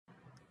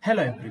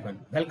Hello everyone,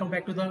 welcome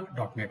back to the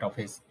 .NET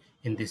Office.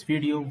 In this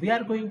video, we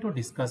are going to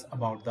discuss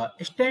about the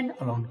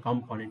standalone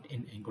component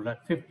in Angular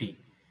 15.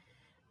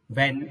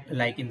 When,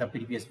 like in the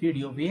previous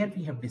video where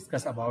we have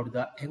discussed about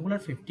the Angular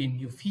 15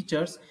 new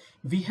features,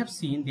 we have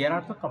seen there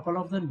are a couple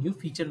of the new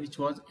features which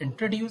was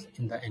introduced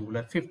in the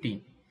Angular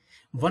 15.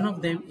 One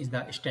of them is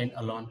the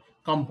standalone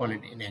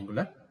component in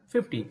Angular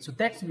 15. So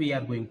that's we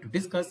are going to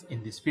discuss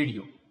in this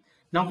video.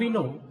 Now we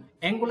know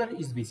Angular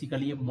is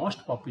basically a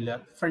most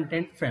popular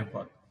front-end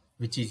framework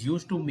which is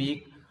used to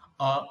make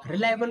a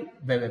reliable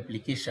web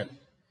application.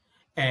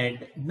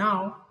 And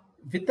now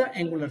with the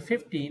Angular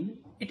 15,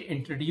 it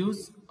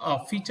introduced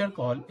a feature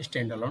called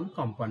standalone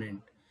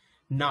component.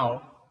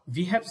 Now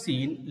we have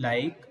seen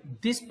like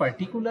this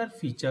particular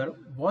feature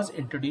was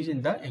introduced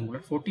in the Angular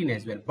 14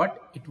 as well,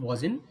 but it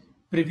was in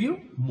preview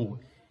mode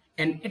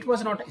and it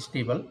was not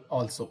stable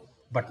also.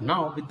 But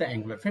now with the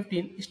Angular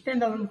 15,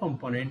 standalone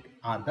component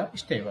are the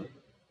stable.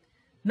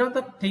 Now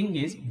the thing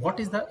is, what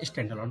is the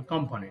standalone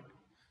component?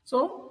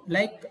 So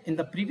like in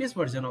the previous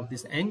version of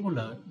this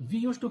Angular, we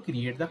used to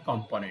create the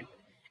component,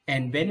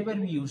 and whenever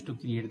we used to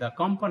create the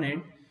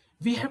component,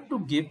 we have to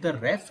give the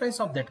reference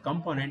of that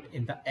component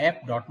in the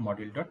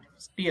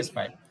app.module.ts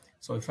file.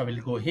 So if I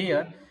will go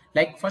here,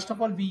 like first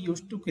of all, we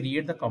used to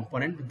create the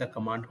component with the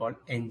command called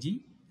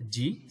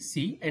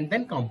ng-gc and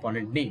then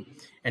component name.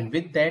 And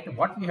with that,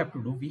 what we have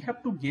to do, we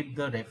have to give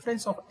the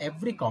reference of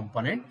every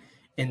component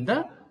in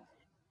the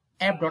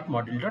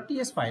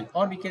app.module.ts file,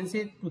 or we can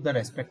say to the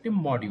respective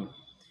module.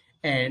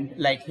 And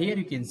like here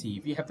you can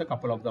see we have the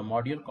couple of the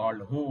module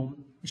called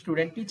home,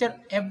 student, teacher.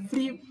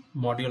 Every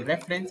module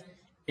reference,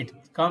 it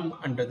come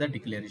under the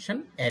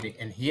declaration array,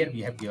 and here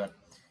we have given.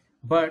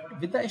 But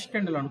with the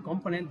standalone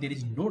component, there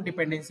is no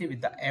dependency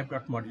with the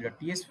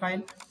app.module.ts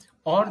file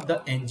or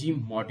the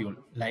ng module.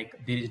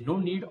 Like there is no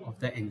need of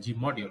the ng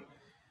module.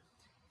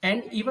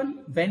 And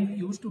even when we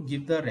used to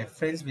give the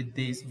reference with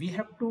this, we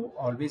have to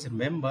always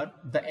remember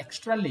the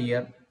extra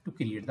layer to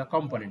create the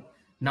component.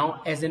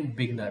 Now as a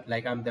beginner,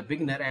 like I'm the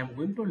beginner, I am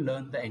going to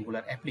learn the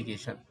Angular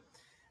application.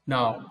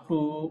 Now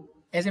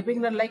as a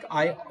beginner, like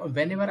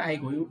whenever I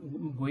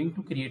going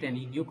to create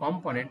any new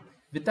component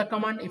with the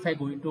command, if I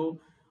going to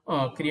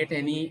create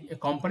any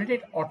component,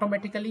 it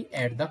automatically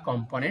add the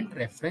component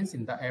reference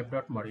in the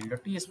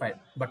app.module.ts file.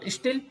 But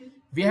still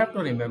we have to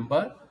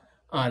remember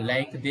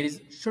like there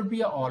should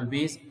be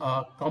always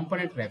a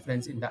component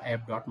reference in the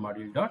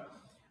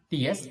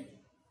app.module.ts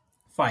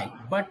file.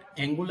 But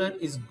Angular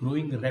is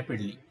growing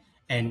rapidly.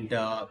 And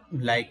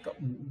like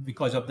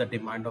because of the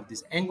demand of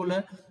this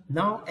Angular,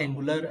 now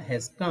Angular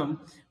has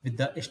come with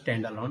the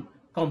standalone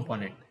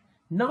component.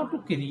 Now to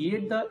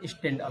create the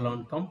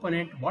standalone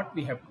component, what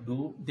we have to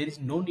do, there is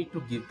no need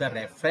to give the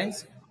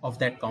reference of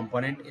that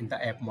component in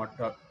the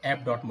app.module.ts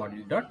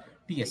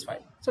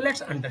file. So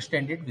let's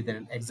understand it with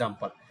an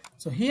example.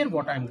 So here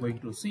what I'm going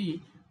to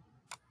see,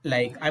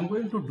 like I'm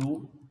going to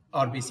do,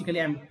 or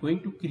basically I'm going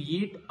to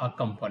create a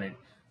component.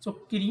 So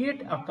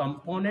create a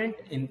component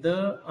in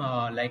the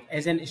like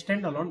as an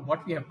standalone,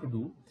 what we have to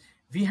do,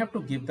 we have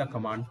to give the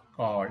command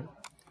called,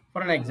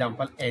 for an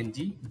example,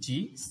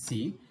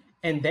 ng-gc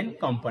and then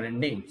component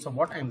name. So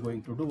what I'm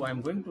going to do,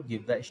 I'm going to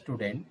give the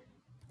student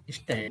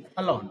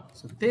standalone.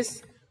 So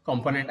this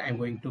component I'm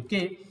going to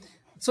give.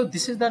 So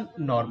this is the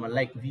normal,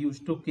 like we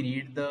used to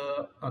create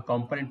the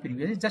component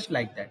previously just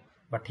like that.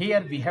 But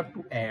here we have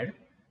to add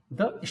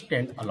the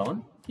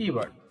standalone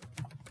keyword.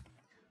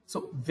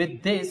 So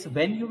with this,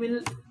 when you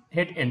will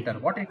hit enter,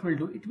 what it will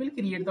do, it will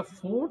create the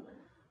four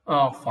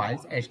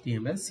files,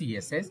 HTML,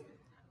 CSS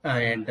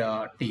and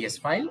TS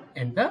file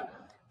and the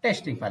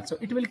testing file. So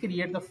it will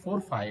create the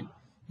four files,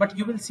 but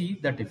you will see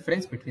the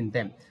difference between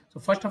them. So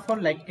first of all,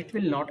 like it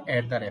will not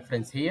add the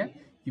reference here.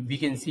 We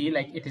can see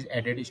like it is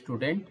added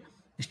student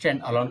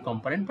standalone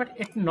component, but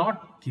it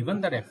not given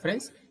the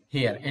reference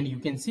here. And you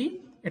can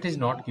see it is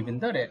not given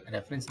the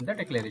reference in the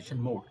declaration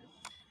mode.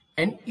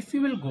 And if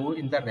you will go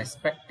in the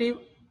respective,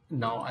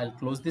 now I'll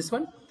close this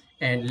one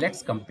and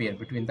let's compare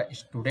between the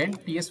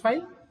student TS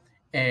file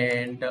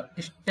and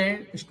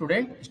student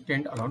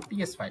standalone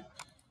TS file.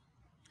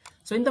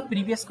 So in the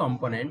previous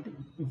component,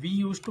 we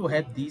used to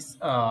have these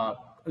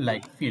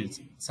like fields,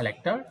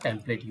 selector,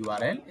 template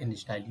URL and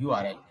style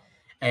URL.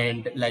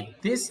 And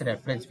like this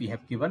reference we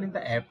have given in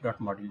the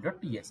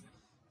app.module.ts.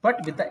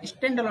 But with the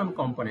standalone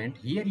component,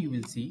 here you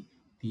will see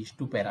these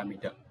two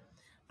parameters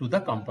to the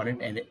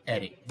component and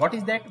array. What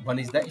is that? One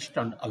is the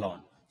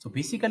standalone. So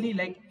basically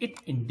like it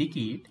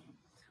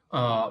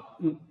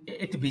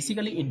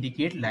basically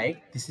indicate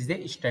like this is a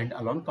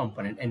standalone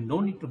component and no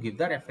need to give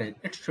the reference.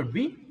 It should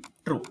be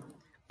true.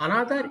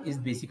 Another is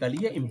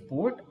basically a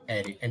import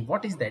array. And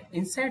what is that?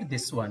 Inside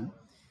this one,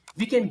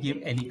 we can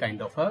give any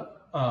kind of a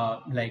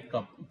like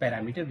a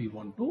parameter we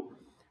want to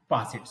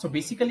pass it. So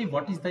basically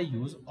what is the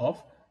use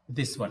of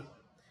this one?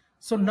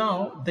 So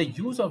now the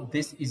use of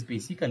this is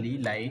basically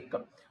like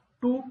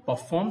to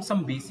perform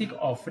some basic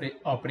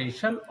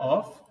operation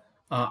of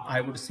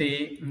I would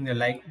say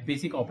like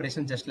basic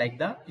operation just like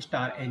the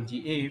star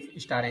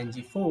ngif, star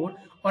ng4 or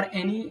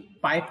any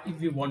pipe if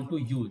we want to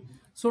use.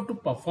 So to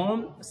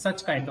perform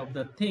such kind of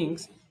the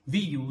things, we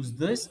use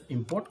this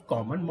import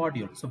common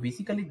module. So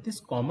basically this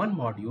common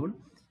module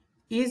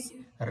is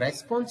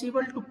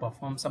responsible to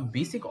perform some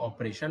basic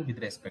operation with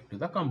respect to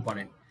the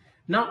component.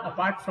 Now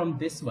apart from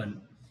this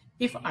one,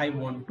 if I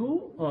want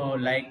to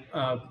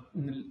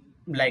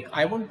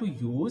I want to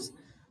use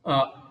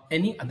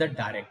any other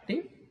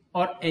directive,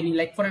 or any,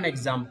 like for an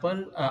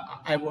example,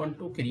 I want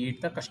to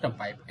create the custom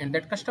pipe, and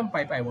that custom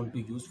pipe I want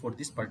to use for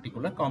this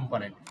particular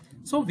component.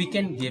 So we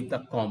can give the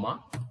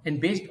comma,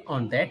 and based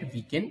on that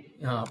we can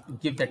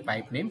give that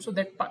pipe name, so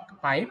that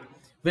pipe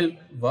will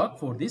work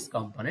for this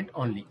component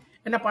only.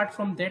 And apart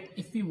from that,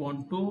 if we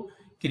want to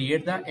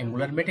create the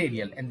angular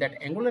material, and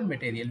that angular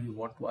material we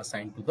want to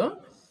assign to the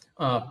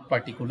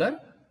particular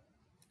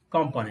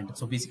component,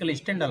 so basically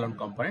standalone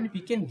component, we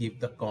can give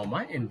the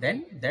comma, and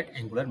then that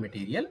angular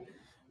material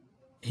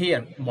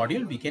here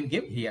module we can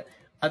give here.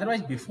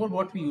 Otherwise, before,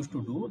 what we used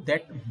to do,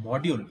 that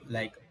module,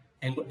 like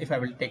if I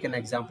will take an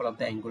example of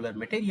the angular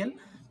material,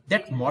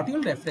 that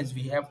module reference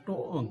we have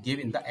to give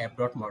in the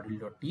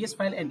app.module.ts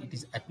file, and it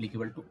is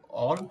applicable to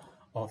all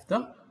of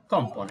the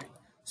component.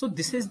 So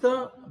this is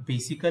the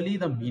basically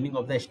the meaning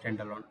of the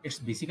standalone. It's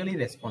basically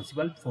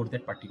responsible for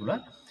that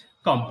particular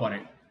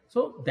component.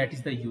 So that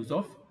is the use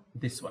of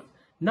this one.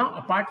 Now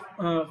apart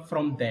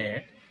from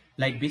that,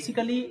 like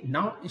basically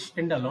now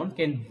standalone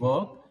can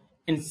work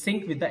in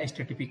sync with the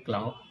HTTP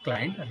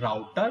client,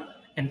 router,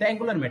 and the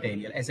angular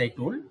material, as I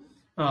told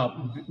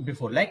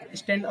before. Like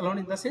standalone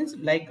in the sense,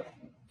 like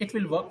it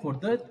will work for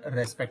the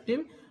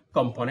respective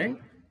component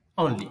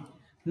only.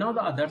 Now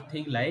the other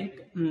thing,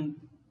 like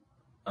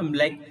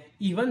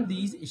even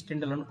these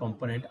standalone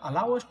component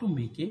allow us to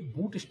make a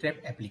bootstrap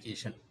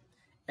application.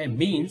 It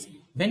means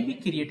when we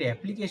create an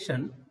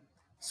application,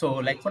 so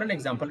like for an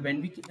example,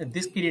 when we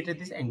created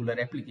this angular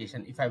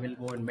application, if I will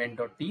go in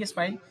main.ts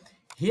file,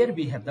 here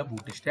we have the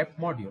bootstrap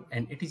module,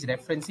 and it is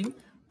referencing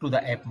to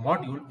the app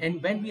module.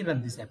 And when we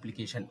run this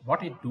application,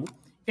 what it do,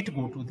 it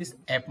go to this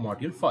app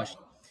module first,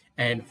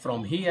 and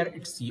from here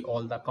it see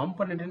all the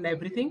component and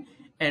everything,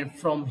 and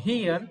from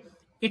here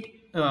it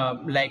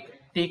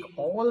like take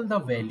all the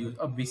values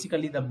of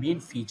basically the main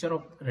feature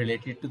of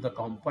related to the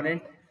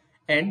component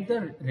and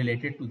the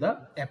related to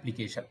the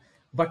application.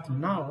 But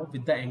now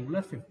with the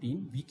Angular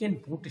 15, we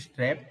can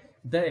bootstrap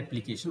the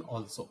application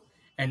also.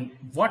 And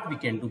what we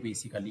can do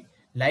basically,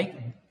 like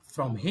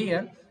from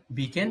here,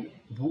 we can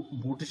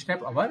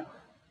bootstrap our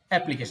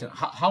application.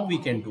 How we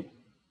can do?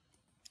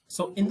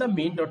 So in the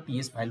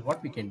main.ts file,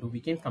 what we can do, we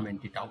can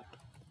comment it out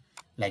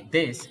like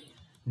this.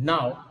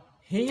 Now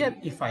here,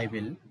 if I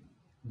will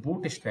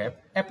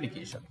bootstrap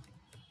application,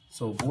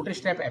 so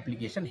bootstrap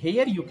application,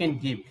 here you can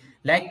give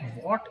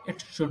like what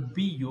it should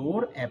be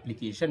your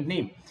application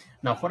name.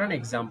 Now for an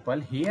example,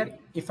 here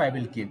if I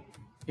will give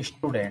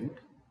student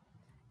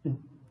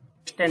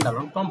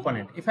standalone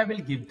component, if I will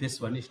give this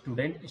one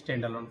student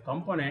standalone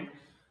component,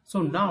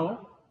 so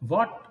now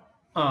what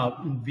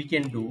we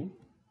can do,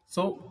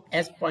 so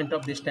as point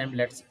of this time,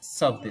 let's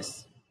serve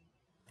this.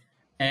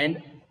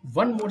 And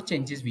one more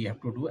changes we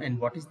have to do, and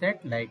what is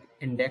that? Like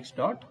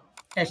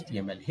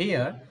index.html.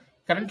 Here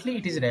currently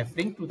it is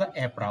referring to the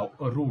app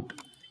root,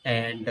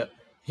 and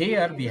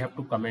here we have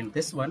to comment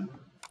this one,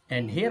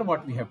 and here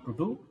what we have to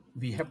do,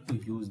 we have to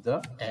use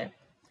the app,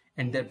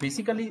 and then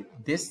basically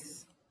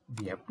this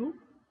we have to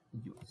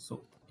use.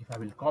 So if I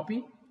will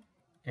copy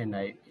and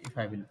if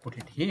I will put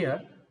it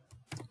here,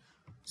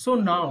 so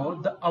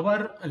now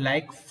our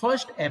like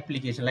first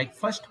application, like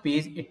first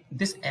page,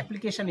 this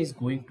application is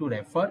going to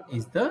refer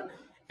is the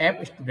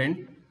app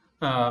student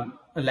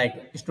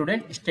like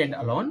student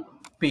standalone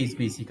page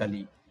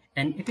basically.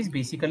 And it is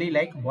basically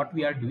like what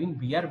we are doing,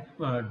 we are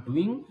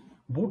doing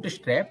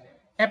bootstrap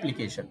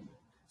application.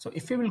 So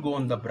if we will go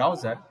on the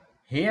browser,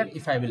 here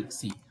if I will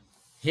see,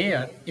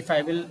 here if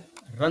I will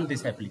run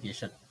this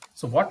application,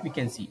 so what we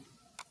can see,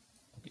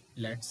 okay,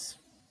 let's,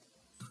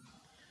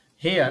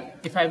 here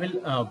if I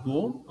will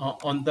go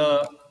on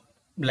the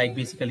like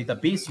basically the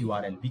base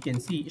URL, we can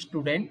see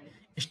student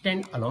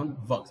standalone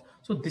works.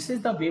 So this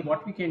is the way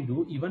what we can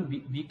do. Even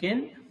we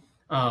can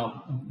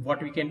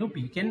what we can do,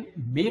 we can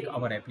make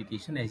our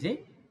application as a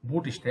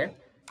bootstrap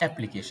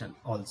application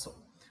also.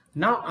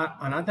 Now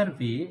another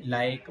way,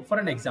 like for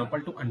an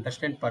example, to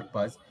understand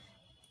purpose,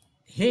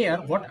 here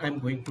what I'm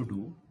going to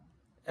do,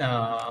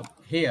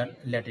 here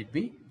let it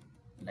be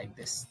like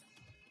this.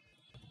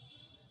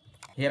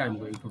 Here I'm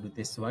going to do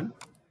this one,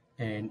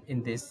 and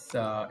in this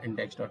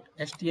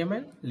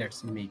index.html,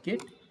 let's make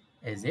it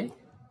as a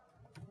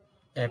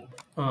app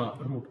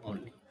root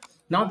only.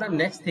 Now the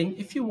next thing,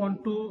 if you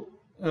want to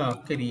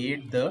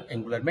create the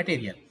Angular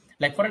material,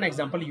 like for an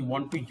example, you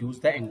want to use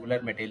the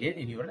Angular material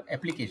in your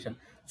application.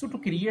 So to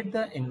create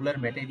the Angular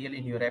material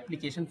in your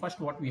application, first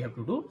what we have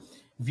to do,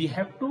 we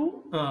have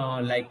to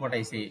like what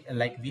I say,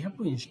 like we have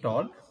to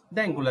install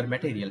the Angular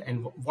material.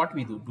 And what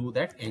we do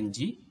that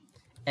ng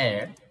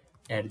add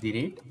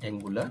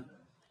 @Angular,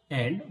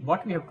 and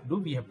what we have to do,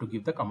 we have to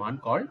give the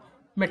command called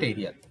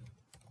material.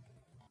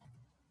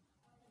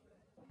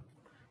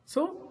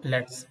 So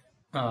let's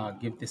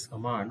give this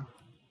command.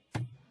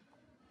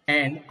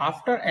 And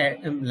after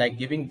like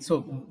giving,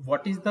 so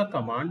what is the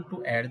command to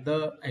add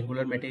the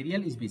angular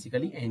material is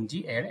basically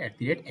ng add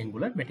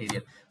 @angular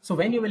material. So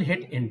when you will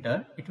hit enter,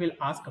 it will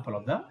ask a couple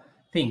of the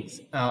things,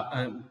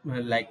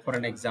 like for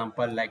an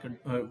example, like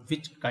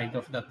which kind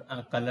of the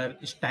color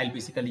style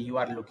basically you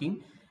are looking,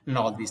 and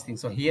all these things.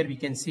 So here we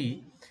can see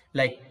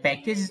like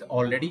package is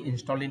already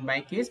installed in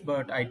my case,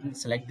 but I didn't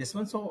select this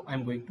one, so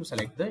I'm going to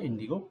select the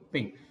indigo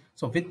pink.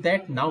 So with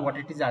that, now what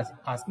it is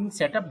asking,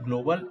 set up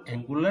global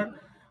angular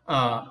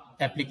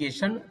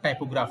application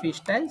typography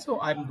style. So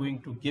I'm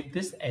going to give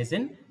this as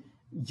in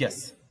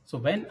yes. So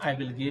when I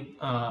will give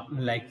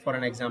like for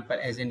an example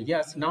as in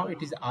yes, now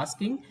it is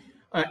asking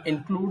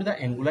include the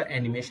angular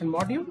animation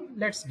module.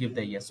 Let's give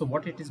the yes. So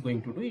what it is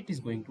going to do, it is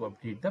going to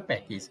update the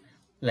package,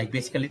 like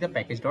basically the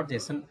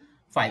package.json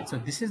file. So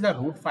this is the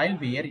root file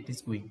where it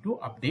is going to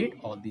update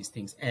all these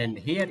things. And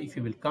here if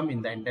you will come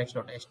in the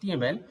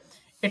index.html,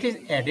 it is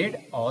added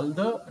all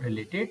the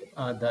related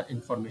the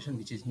information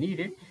which is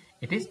needed,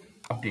 it is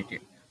updated.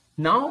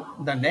 Now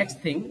the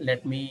next thing,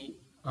 let me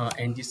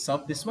ng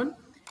serve this one,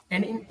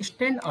 and in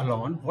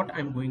standalone what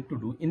I'm going to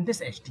do in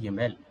this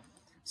HTML.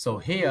 So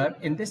here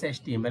in this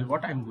HTML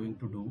what I'm going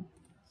to do,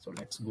 so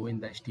let's go in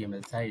the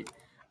HTML side.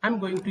 I'm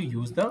going to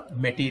use the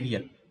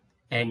material,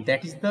 and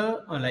that is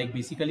the like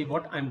basically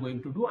what I'm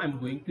going to do, I'm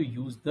going to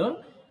use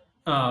the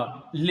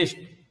list.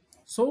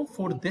 So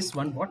for this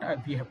one, what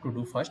we have to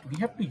do first, we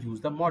have to use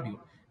the module.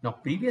 Now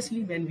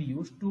previously when we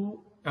used to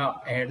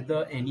add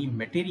the any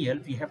material,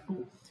 we have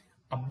to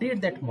update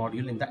that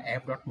module in the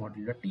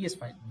app.module.ts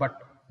file. But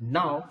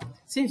now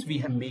since we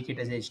have make it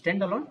as a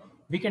standalone,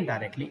 we can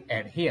directly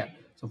add here.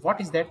 So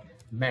what is that?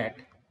 Mat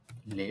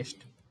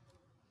list.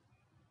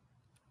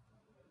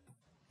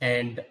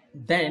 And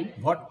then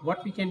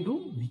what we can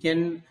do, we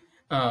can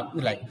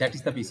like that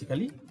is the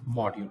basically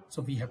module.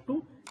 So we have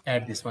to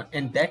add this one,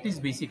 and that is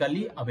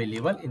basically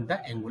available in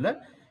the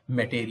angular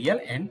material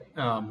and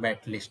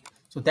mat list.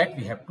 So that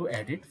we have to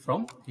add it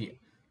from here.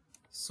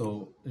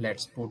 So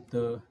let's put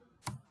the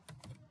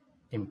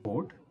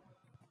import,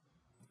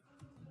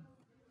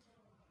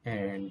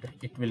 and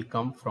it will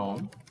come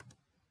from,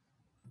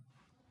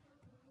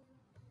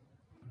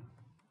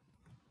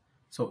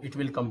 so it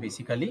will come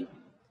basically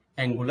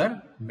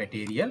angular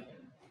material,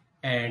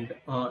 and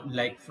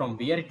like from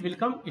where it will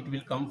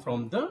come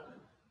from the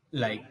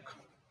like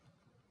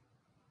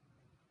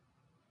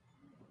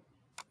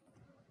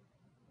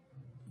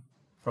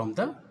from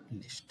the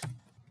list.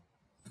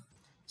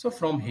 So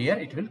from here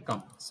it will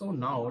come. So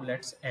now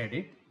let's add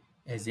it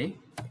as a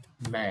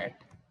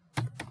mat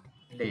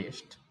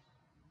list,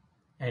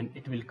 and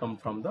it will come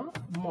from the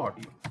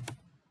module.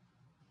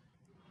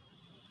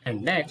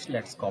 And next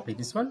let's copy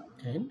this one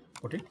and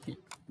put it here.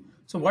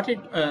 So what it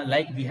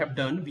like we have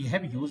done, we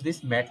have used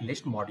this mat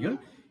list module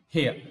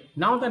here.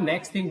 Now the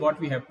next thing what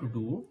we have to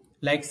do,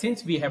 like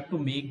since we have to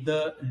make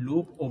the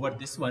loop over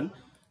this one,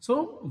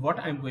 so what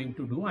I'm going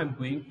to do, I'm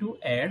going to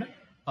add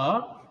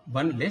a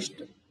one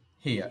list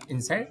here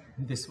inside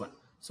this one.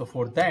 So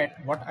for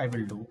that what I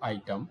will do,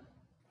 item,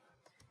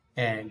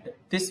 and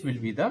this will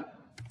be the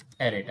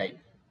array type.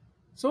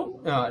 So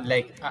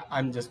like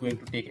I'm just going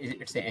to take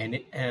it's a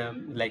any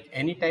like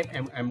any type,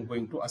 I'm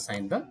going to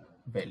assign the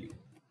value.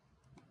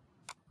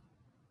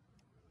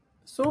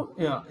 So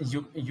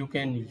you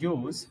can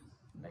use,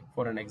 like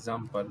for an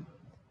example,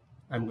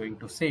 I'm going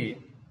to say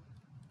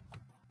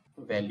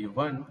value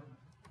 1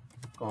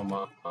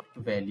 comma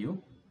value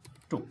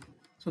 2.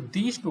 So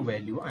these two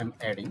value I'm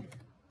adding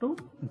to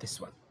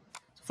this one.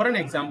 So for an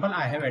example,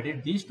 I have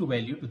added these two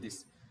value to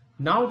this.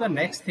 Now the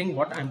next thing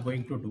what I'm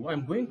going to do,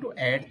 I'm going to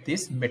add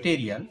this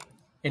material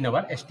in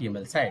our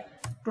HTML side.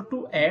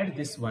 To add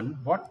this one,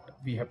 what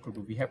we have to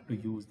do, we have to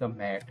use the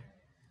mat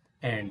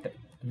and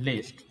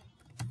list.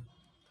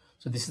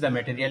 So this is the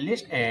material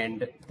list,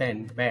 and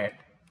then mat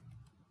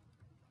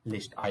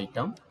list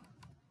item,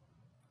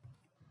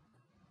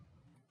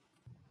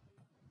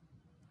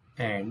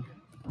 and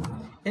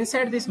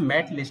inside this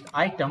mat list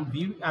item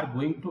we are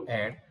going to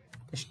add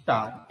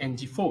star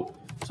ng4.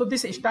 So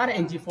this star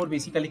ng4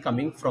 basically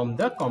coming from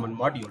the common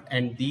module,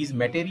 and these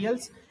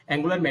materials,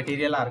 angular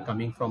material, are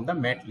coming from the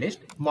mat list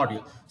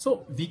module.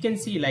 So we can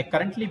see like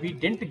currently we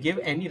didn't give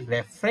any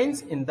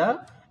reference in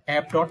the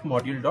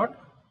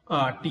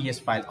app.module.ts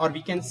file, or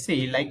we can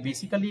say like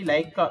basically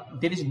like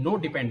there is no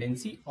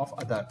dependency of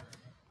other.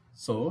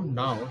 So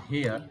now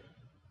here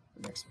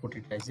let's put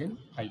it as in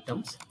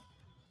items,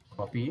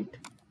 copy it,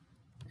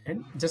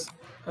 and just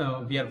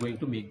we are going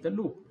to make the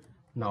loop.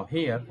 Now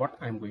here what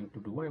I'm going to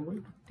do, I'm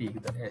going to take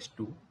the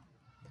s2,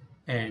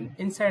 and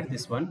inside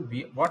this one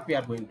what we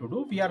are going to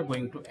do, we are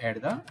going to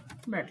add the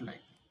mat line,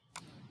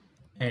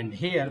 and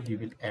here we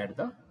will add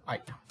the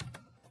item.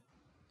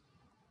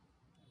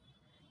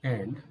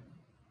 And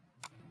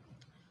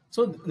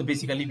so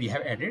basically we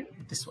have added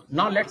this one.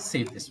 Now let's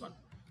save this one.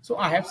 So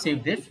I have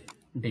saved this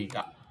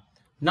data.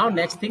 Now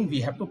next thing,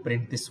 we have to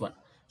print this one.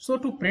 So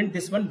to print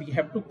this one, we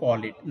have to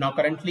call it. Now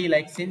currently,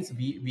 like since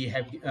we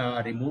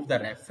have removed the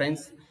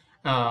reference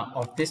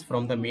of this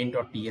from the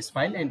main.ts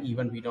file, and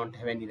even we don't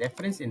have any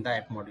reference in the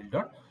app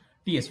module.ts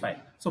ts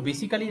file. So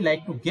basically,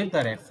 like to give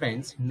the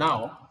reference,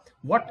 now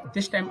what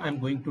this time I'm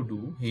going to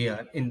do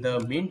here in the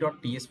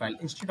main.ts file,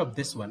 instead of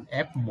this one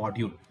app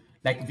module,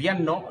 like we are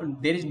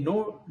not, there is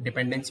no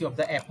dependency of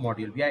the app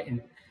module, we are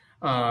in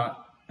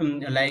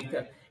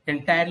like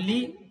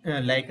entirely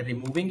like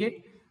removing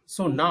it.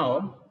 So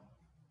now,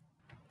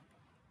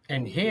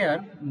 and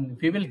here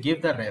we will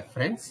give the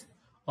reference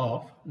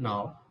of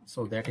now,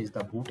 so that is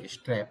the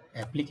bootstrap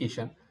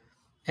application,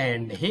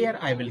 and here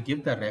I will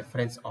give the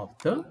reference of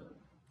the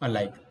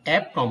like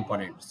app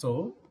component.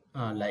 So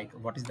like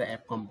what is the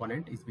app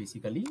component is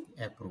basically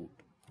app root.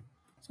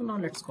 So now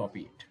let's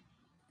copy it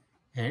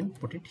and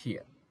put it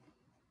here.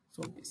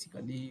 So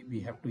basically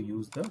we have to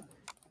use the,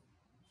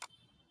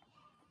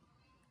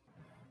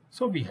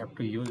 so we have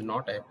to use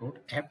not app root,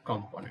 app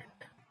component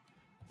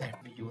that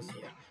we use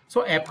here.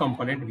 So app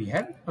component we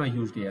have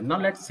used here. Now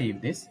let's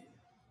save this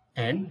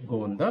and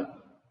go on the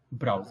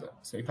browser.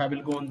 So if I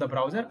will go on the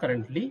browser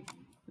currently,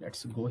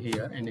 let's go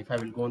here, and if I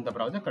will go on the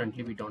browser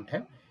currently we don't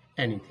have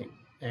anything,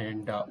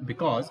 and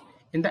because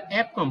in the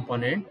app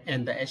component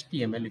and the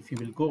HTML, if you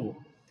will go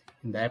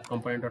in the app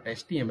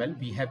component.html,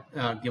 we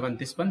have given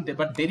this one,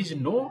 but there is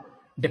no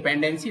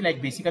dependency.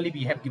 Like basically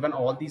we have given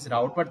all these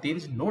route, but there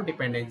is no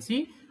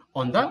dependency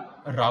on the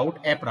route,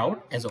 app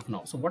route as of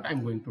now. So what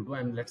I'm going to do,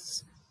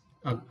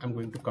 I'm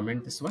going to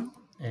comment this one,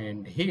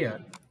 and here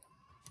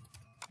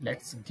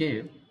let's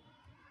give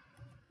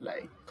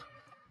like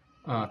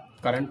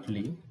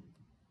currently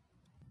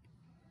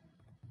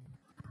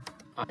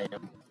I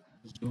am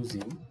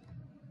using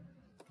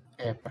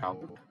app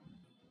route,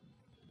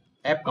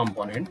 app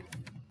component,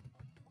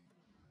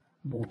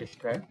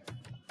 bootstrap.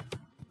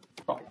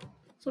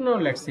 So now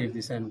let's save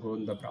this and go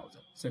in the browser.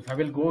 So if I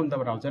will go in the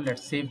browser,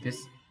 let's save this.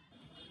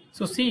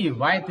 So see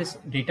why this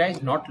data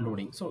is not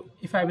loading. So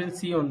if I will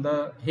see on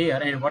the here,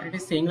 and what it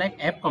is saying,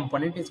 like app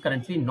component is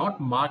currently not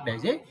marked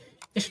as a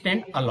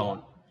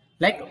standalone,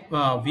 like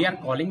we are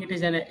calling it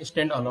as an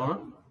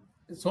standalone.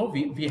 So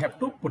we have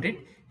to put it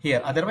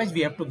here, otherwise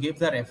we have to give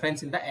the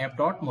reference in the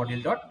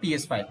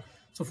app.module.ts file.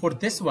 So for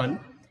this one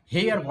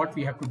here, what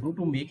we have to do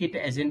to make it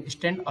as in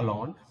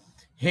standalone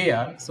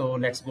here, so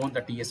let's go on the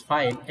ts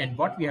file, and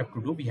what we have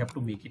to do, we have to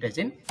make it as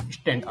in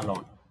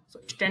standalone. So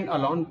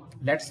standalone,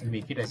 let's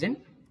make it as in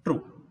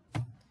true.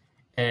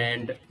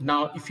 And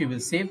now if you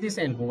will save this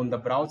and go on the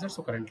browser,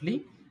 so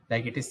currently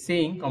like it is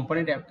saying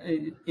component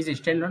is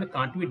standalone,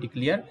 can't be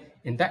declared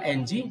in the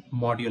ng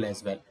module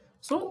as well.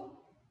 So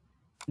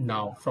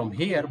now from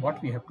here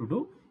what we have to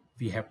do,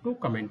 we have to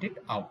comment it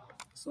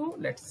out. So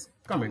let's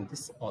comment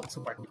this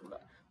also particular.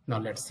 Now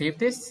let's save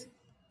this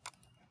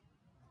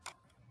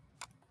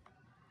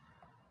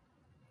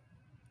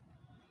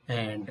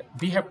and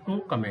we have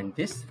to comment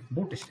this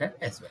bootstrap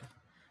as well.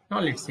 Now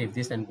let's save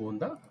this and go on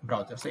the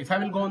browser. So if I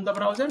will go on the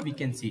browser, we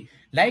can see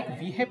like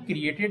we have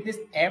created this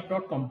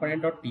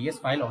app.component.ts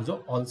file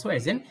also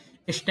as an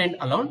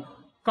standalone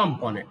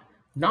component.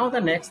 Now the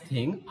next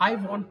thing I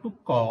want to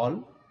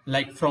call,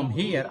 like from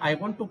here I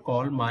want to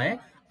call my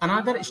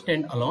another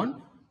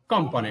standalone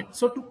component.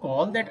 So to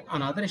call that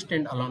another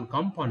standalone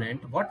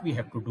component, what we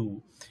have to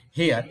do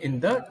here in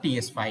the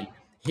ts file,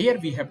 here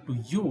we have to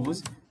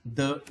use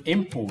the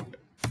import,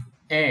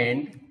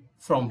 and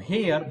from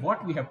here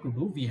what we have to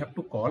do, we have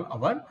to call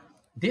our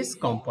this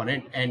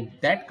component, and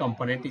that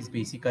component is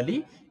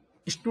basically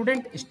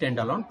student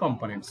standalone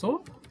component.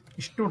 So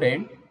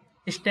student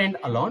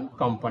standalone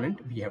component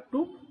we have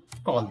to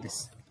call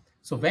this.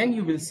 So when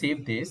you will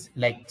save this,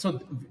 like, so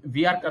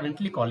we are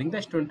currently calling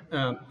the student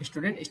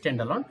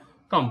standalone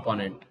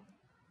component.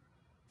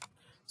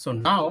 So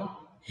now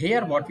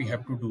here what we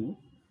have to do,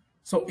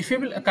 so if you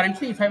will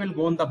currently, if I will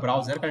go on the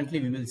browser, currently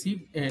we will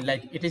see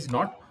like it is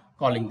not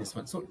calling this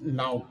one. So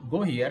now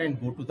go here and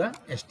go to the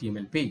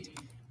HTML page,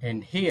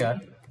 and here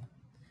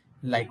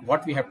like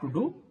what we have to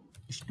do,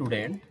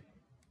 student.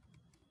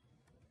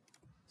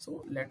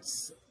 So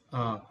let's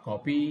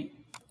copy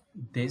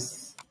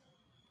this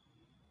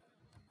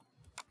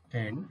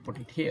and put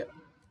it here,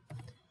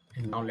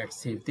 and now let's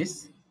save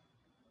this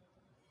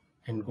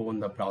and go on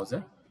the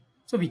browser.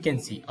 So we can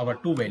see our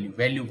two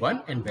value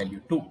 1 and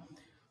value 2.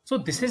 So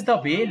this is the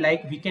way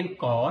like we can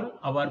call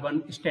our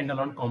one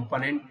standalone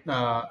component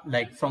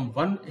like from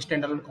one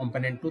standalone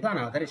component to the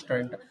another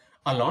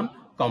standalone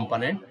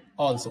component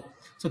also.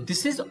 So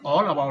this is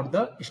all about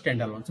the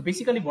standalone. So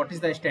basically what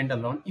is the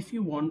standalone? If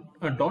you want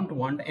don't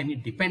want any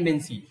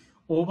dependency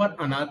over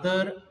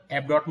another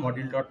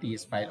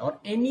app.module.ts file or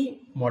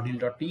any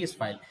module.ts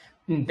file,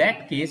 in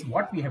that case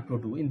what we have to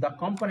do, in the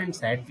component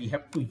side we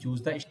have to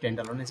use the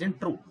standalone as in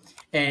true.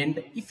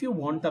 And if you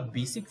want the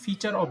basic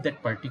feature of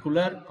that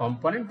particular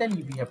component, then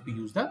we have to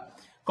use the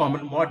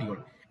common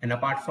module. And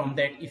apart from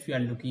that, if you are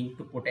looking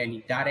to put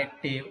any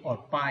directive or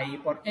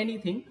pipe or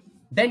anything,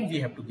 then we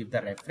have to give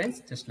the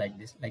reference just like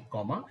this, like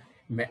comma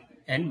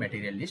and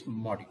material list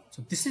module.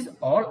 So this is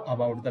all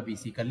about the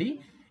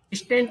basically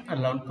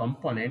standalone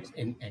components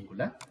in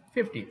Angular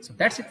 15. So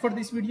that's it for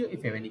this video.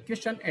 If you have any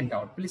question and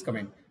doubt, please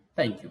comment.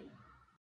 Thank you.